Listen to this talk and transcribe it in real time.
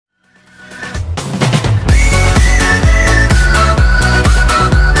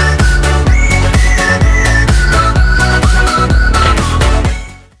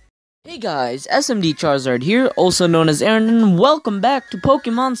guys, SMDcharizard here, also known as Aaron, and welcome back to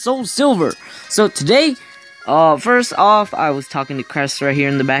Pokemon SoulSilver. So today, first off, I was talking to Crest right here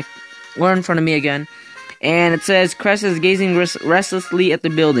in the back, or in front of me again, and it says Crest is gazing restlessly at the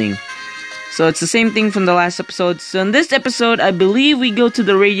building. So it's the same thing from the last episode. So in this episode, I believe we go to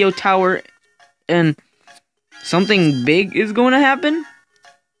the radio tower, and something big is going to happen.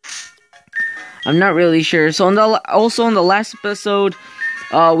 I'm not really sure. So also in the last episode,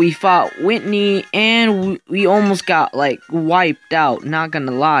 we fought Whitney, and we almost got, like, wiped out, not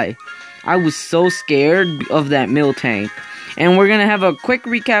gonna lie. I was so scared of that Miltank. And we're gonna have a quick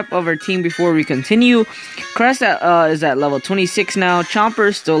recap of our team before we continue. Crest is at level 26 now, Chomper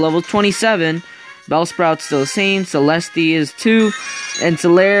is still level 27, Bellsprout's still the same, Celestia is 2, and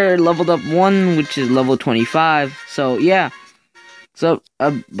Solaire leveled up 1, which is level 25, so yeah. So,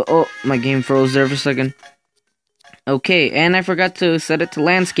 oh, my game froze there for a second. Okay, and I forgot to set it to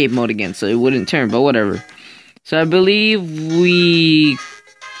landscape mode again, so it wouldn't turn, but whatever. So I believe we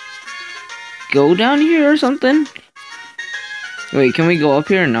go down here or something? Wait, can we go up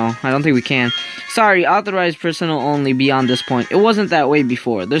here? No, I don't think we can. Sorry, authorized personnel only beyond this point. It wasn't that way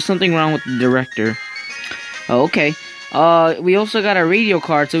before. There's something wrong with the director. Oh, okay. We also got a radio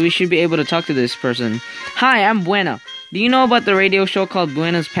card, so we should be able to talk to this person. Hi, I'm Buena. Do you know about the radio show called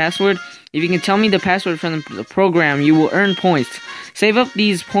Buena's Password? If you can tell me the password from the program, you will earn points. Save up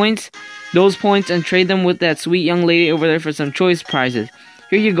those points, and trade them with that sweet young lady over there for some choice prizes.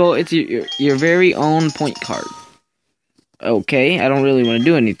 Here you go, it's your very own point card. Okay, I don't really want to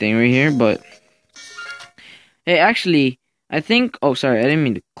do anything right here, but... Hey, actually, I think... Oh, sorry, I didn't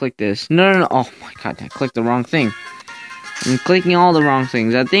mean to click this. No. Oh my god, I clicked the wrong thing. I'm clicking all the wrong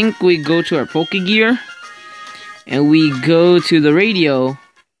things. I think we go to our Pokegear, and we go to the radio,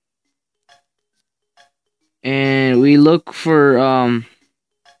 and we look for,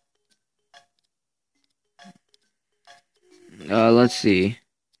 let's see.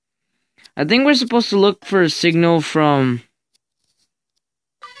 I think we're supposed to look for a signal from...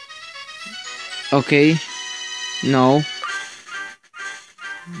 Okay. No.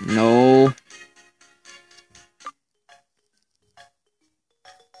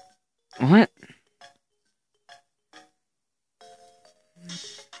 What?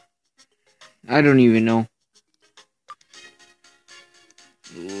 I don't even know.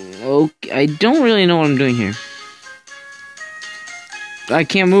 Okay, I don't really know what I'm doing here. I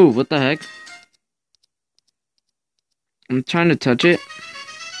can't move, what the heck? I'm trying to touch it.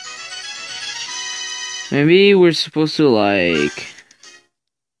 Maybe we're supposed to, like...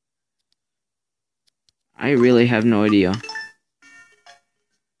 I really have no idea.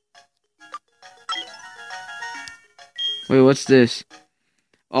 Wait, what's this?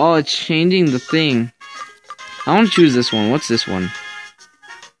 Oh, it's changing the thing. I want to choose this one. What's this one?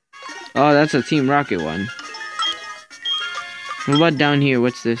 Oh, that's a Team Rocket one. What about down here?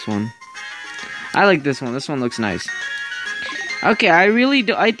 What's this one? I like this one. This one looks nice. Okay,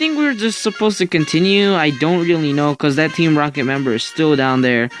 I think we're just supposed to continue. I don't really know, because that Team Rocket member is still down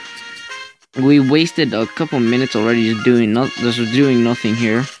there. We wasted a couple minutes already just doing nothing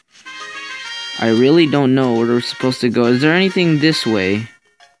here. I really don't know where we're supposed to go. Is there anything this way?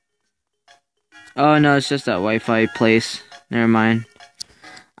 Oh, no, it's just that Wi-Fi place. Never mind.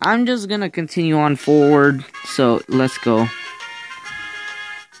 I'm just gonna continue on forward, so let's go.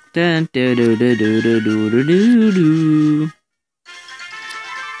 Dun, do, do, do, do, do, do, do, do.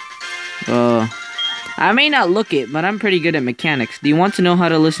 I may not look it, but I'm pretty good at mechanics. Do you want to know how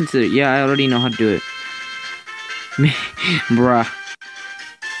to listen to it? Yeah, I already know how to do it. Bruh.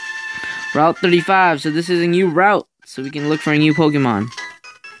 Route 35, so this is a new route, so we can look for a new Pokemon.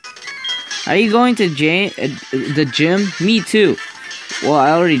 Are you going to the gym? Me too. Well,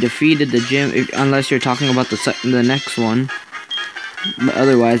 I already defeated the gym, unless you're talking about the next one. But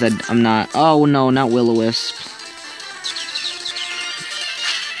otherwise, I'm not. Oh, no, not Will-O-Wisp.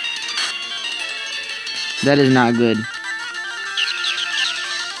 That is not good.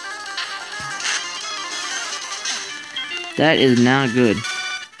 That is not good.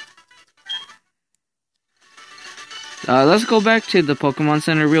 Let's go back to the Pokemon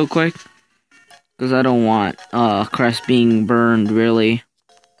Center real quick. Because I don't want Crest being burned, really.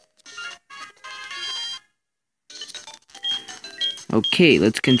 Okay,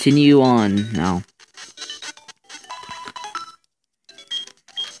 let's continue on now.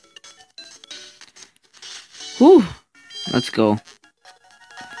 Whew, let's go.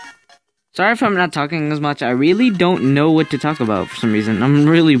 Sorry if I'm not talking as much. I really don't know what to talk about for some reason. I'm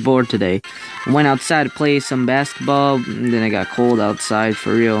really bored today. I went outside to play some basketball, and then it got cold outside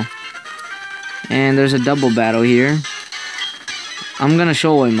for real. And there's a double battle here. I'm gonna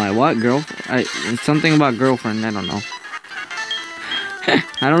show away my what, girl? Something about girlfriend, I don't know.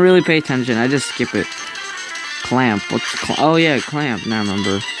 I don't really pay attention, I just skip it. Clamp, oh yeah, clamp, now I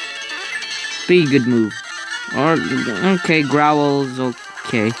remember. Be a good move. Or, okay, growls,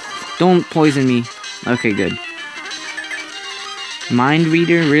 okay. Don't poison me. Okay, good. Mind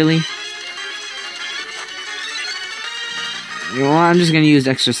reader, really? You know what, I'm just gonna use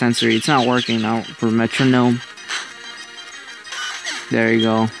extra sensory. It's not working out for metronome. There you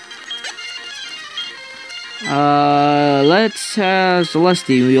go. Let's have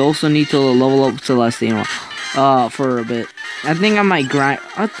Celestine. We also need to level up Celestine for a bit. I think I might grind.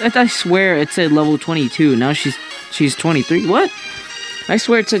 I swear it said level 22. Now she's 23. What? I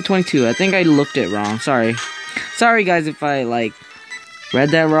swear it said 22. I think I looked it wrong. Sorry. Sorry guys if I like read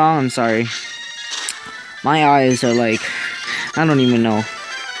that wrong. I'm sorry. My eyes are like, I don't even know.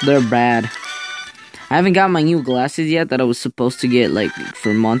 They're bad. I haven't got my new glasses yet that I was supposed to get like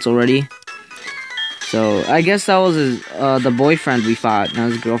for months already. So I guess that was the boyfriend we fought,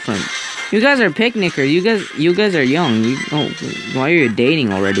 not his girlfriend. You guys are picnickers. You guys are young. Why are you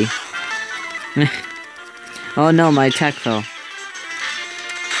dating already? Oh no, my attack fell.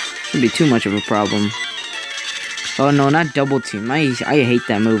 Shouldn't be too much of a problem. Oh no, not double team. I hate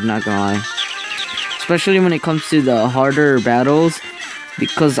that move, not gonna lie. Especially when it comes to the harder battles.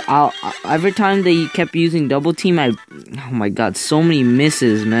 Because every time they kept using double team, oh my god, so many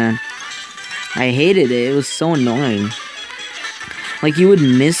misses, man. I hated it. It was so annoying. Like, you would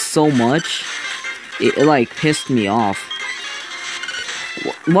miss so much. It like, pissed me off.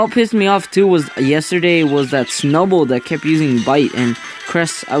 What pissed me off, too, was yesterday was that Snubble that kept using Bite. And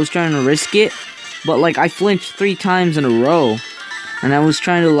Crest, I was trying to risk it. But, like, I flinched 3 times in a row. And I was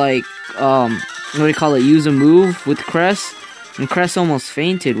trying to, like, what do you call it? Use a move with Crest. And Crest almost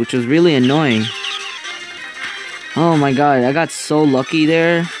fainted, which was really annoying. Oh my god, I got so lucky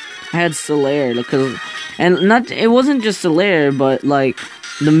there. I had Solaire, because, and it wasn't just Solaire, but like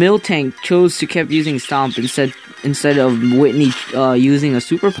the Miltank chose to keep using Stomp instead of Whitney using a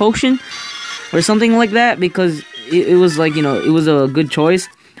Super Potion or something like that, because it was like, you know, it was a good choice.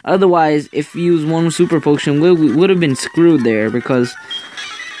 Otherwise, if you use one Super Potion, we would have been screwed there, because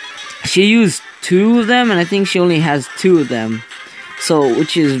she used 2 of them, and I think she only has 2 of them. So,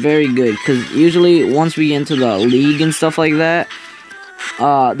 which is very good, because usually once we get into the league and stuff like that,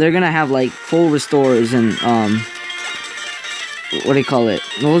 they're gonna have like full restores and what do you call it?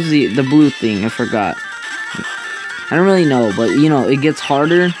 What was the blue thing? I forgot. I don't really know, but you know, it gets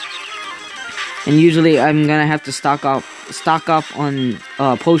harder. And usually I'm gonna have to stock up on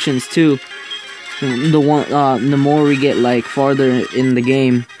potions too. The more we get like farther in the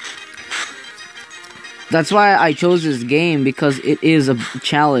game. That's why I chose this game, because it is a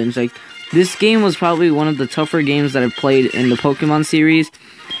challenge. Like, this game was probably one of the tougher games that I've played in the Pokemon series.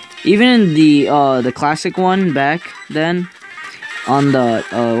 Even in the classic one back then, on the,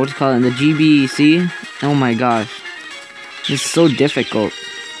 what do you call it, in the GBC. Oh my gosh. It's so difficult.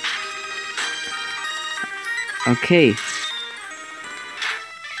 Okay.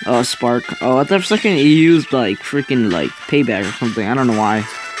 Oh, Spark. Oh, I thought for a second he used, like, freaking, like, Payback or something. I don't know why.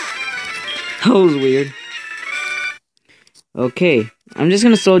 That was weird. Okay, I'm just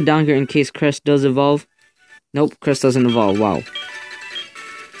gonna slow it down here in case Crest does evolve. Nope, Crest doesn't evolve. Wow.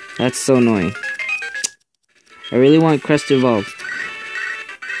 That's so annoying. I really want Crest to evolve.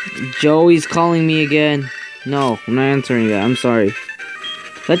 Joey's calling me again. No, I'm not answering that. I'm sorry.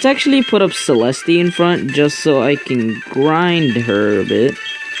 Let's actually put up Celestine in front just so I can grind her a bit.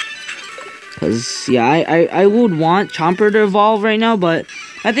 Because, yeah, I would want Chomper to evolve right now, but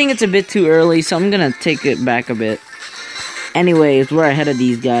I think it's a bit too early, so I'm gonna take it back a bit. Anyways, we're ahead of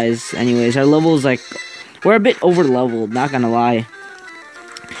these guys. Anyways, our level's like, we're a bit over leveled, not gonna lie.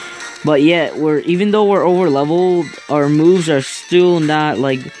 But yet, even though we're over leveled, our moves are still not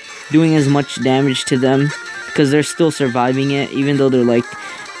like doing as much damage to them, because they're still surviving it, even though they're like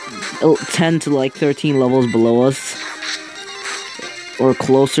 10 to like 13 levels below us, or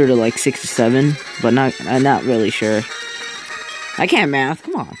closer to like 6 to 7. But I'm not really sure. I can't math.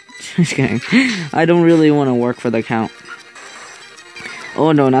 Come on, just kidding. I don't really want to work for the count.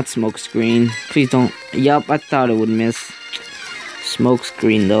 Oh no, not Smokescreen. Please don't. Yup, I thought it would miss.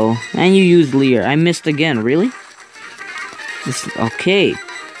 Smokescreen though. And you used Leer. I missed again, really? Okay.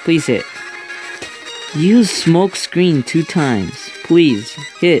 Please hit. Use Smokescreen 2 times. Please,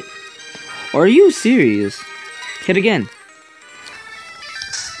 hit. Are you serious? Hit again.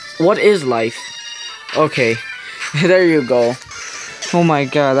 What is life? Okay. There you go. Oh my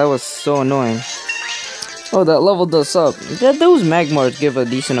god, that was so annoying. Oh, that leveled us up. Those Magmars give a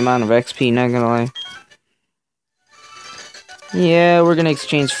decent amount of XP, not gonna lie. Yeah, we're gonna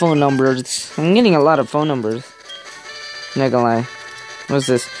exchange phone numbers. I'm getting a lot of phone numbers. Not gonna lie. What's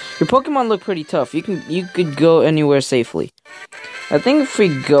this? Your Pokemon look pretty tough. You could go anywhere safely. I think if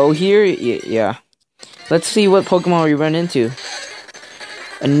we go here, yeah. Let's see what Pokemon we run into.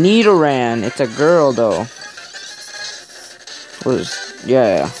 A Nidoran. It's a girl though.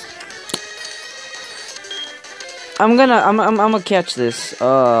 Yeah. I'm gonna catch this.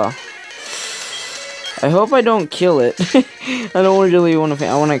 I hope I don't kill it. I don't really want to.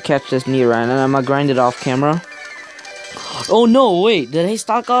 I want to catch this Nidoran, and I'm gonna grind it off camera. Oh no! Wait, did I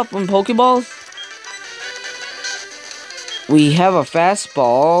stock up on Pokeballs? We have a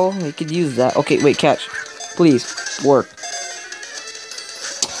fastball. We could use that. Okay, wait, catch. Please, work.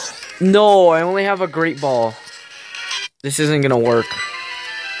 No, I only have a Great Ball. This isn't gonna work.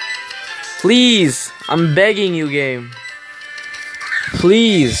 Please, I'm begging you, game.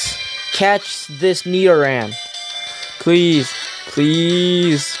 Please, catch this Nidoran. Please,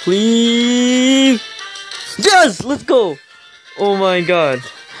 please, please. Yes, let's go. Oh my god.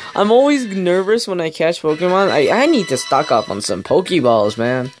 I'm always nervous when I catch Pokemon. I need to stock up on some Pokeballs,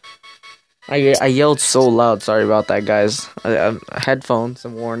 man. I yelled so loud. Sorry about that, guys. Headphones,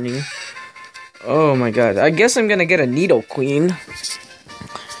 I'm warning you. Oh my god. I guess I'm gonna get a Nidoqueen.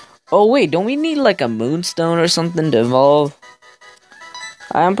 Oh wait, don't we need like a Moonstone or something to evolve?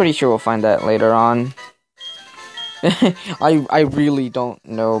 I'm pretty sure we'll find that later on. I really don't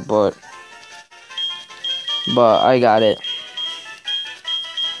know, but I got it.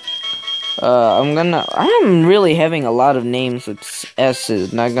 I'm really having a lot of names with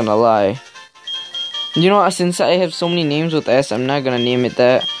S's, not gonna lie. You know what, since I have so many names with S, I'm not gonna name it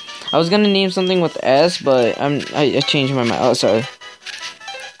that. I was gonna name something with S, but I changed my mind. Oh, sorry.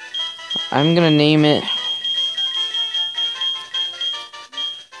 I'm gonna name it.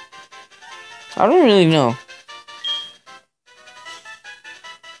 I don't really know.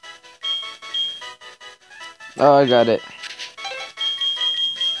 Oh, I got it.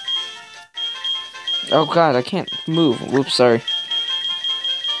 Oh god, I can't move. Whoops, sorry.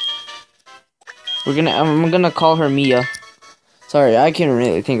 I'm gonna call her Mia. Sorry, I can't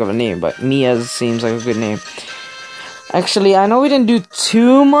really think of a name, but Mia seems like a good name. Actually, I know we didn't do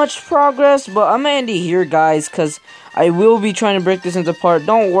too much progress, but I'm gonna end it here, guys, because I will be trying to break this into part.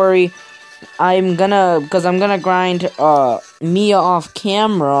 Don't worry. I'm gonna grind Mia off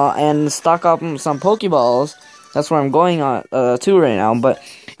camera and stock up some Pokeballs. That's where I'm going on to right now. But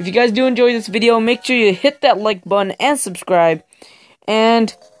if you guys do enjoy this video, make sure you hit that like button and subscribe.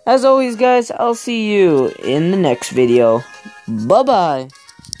 And as always, guys, I'll see you in the next video. Bye-bye.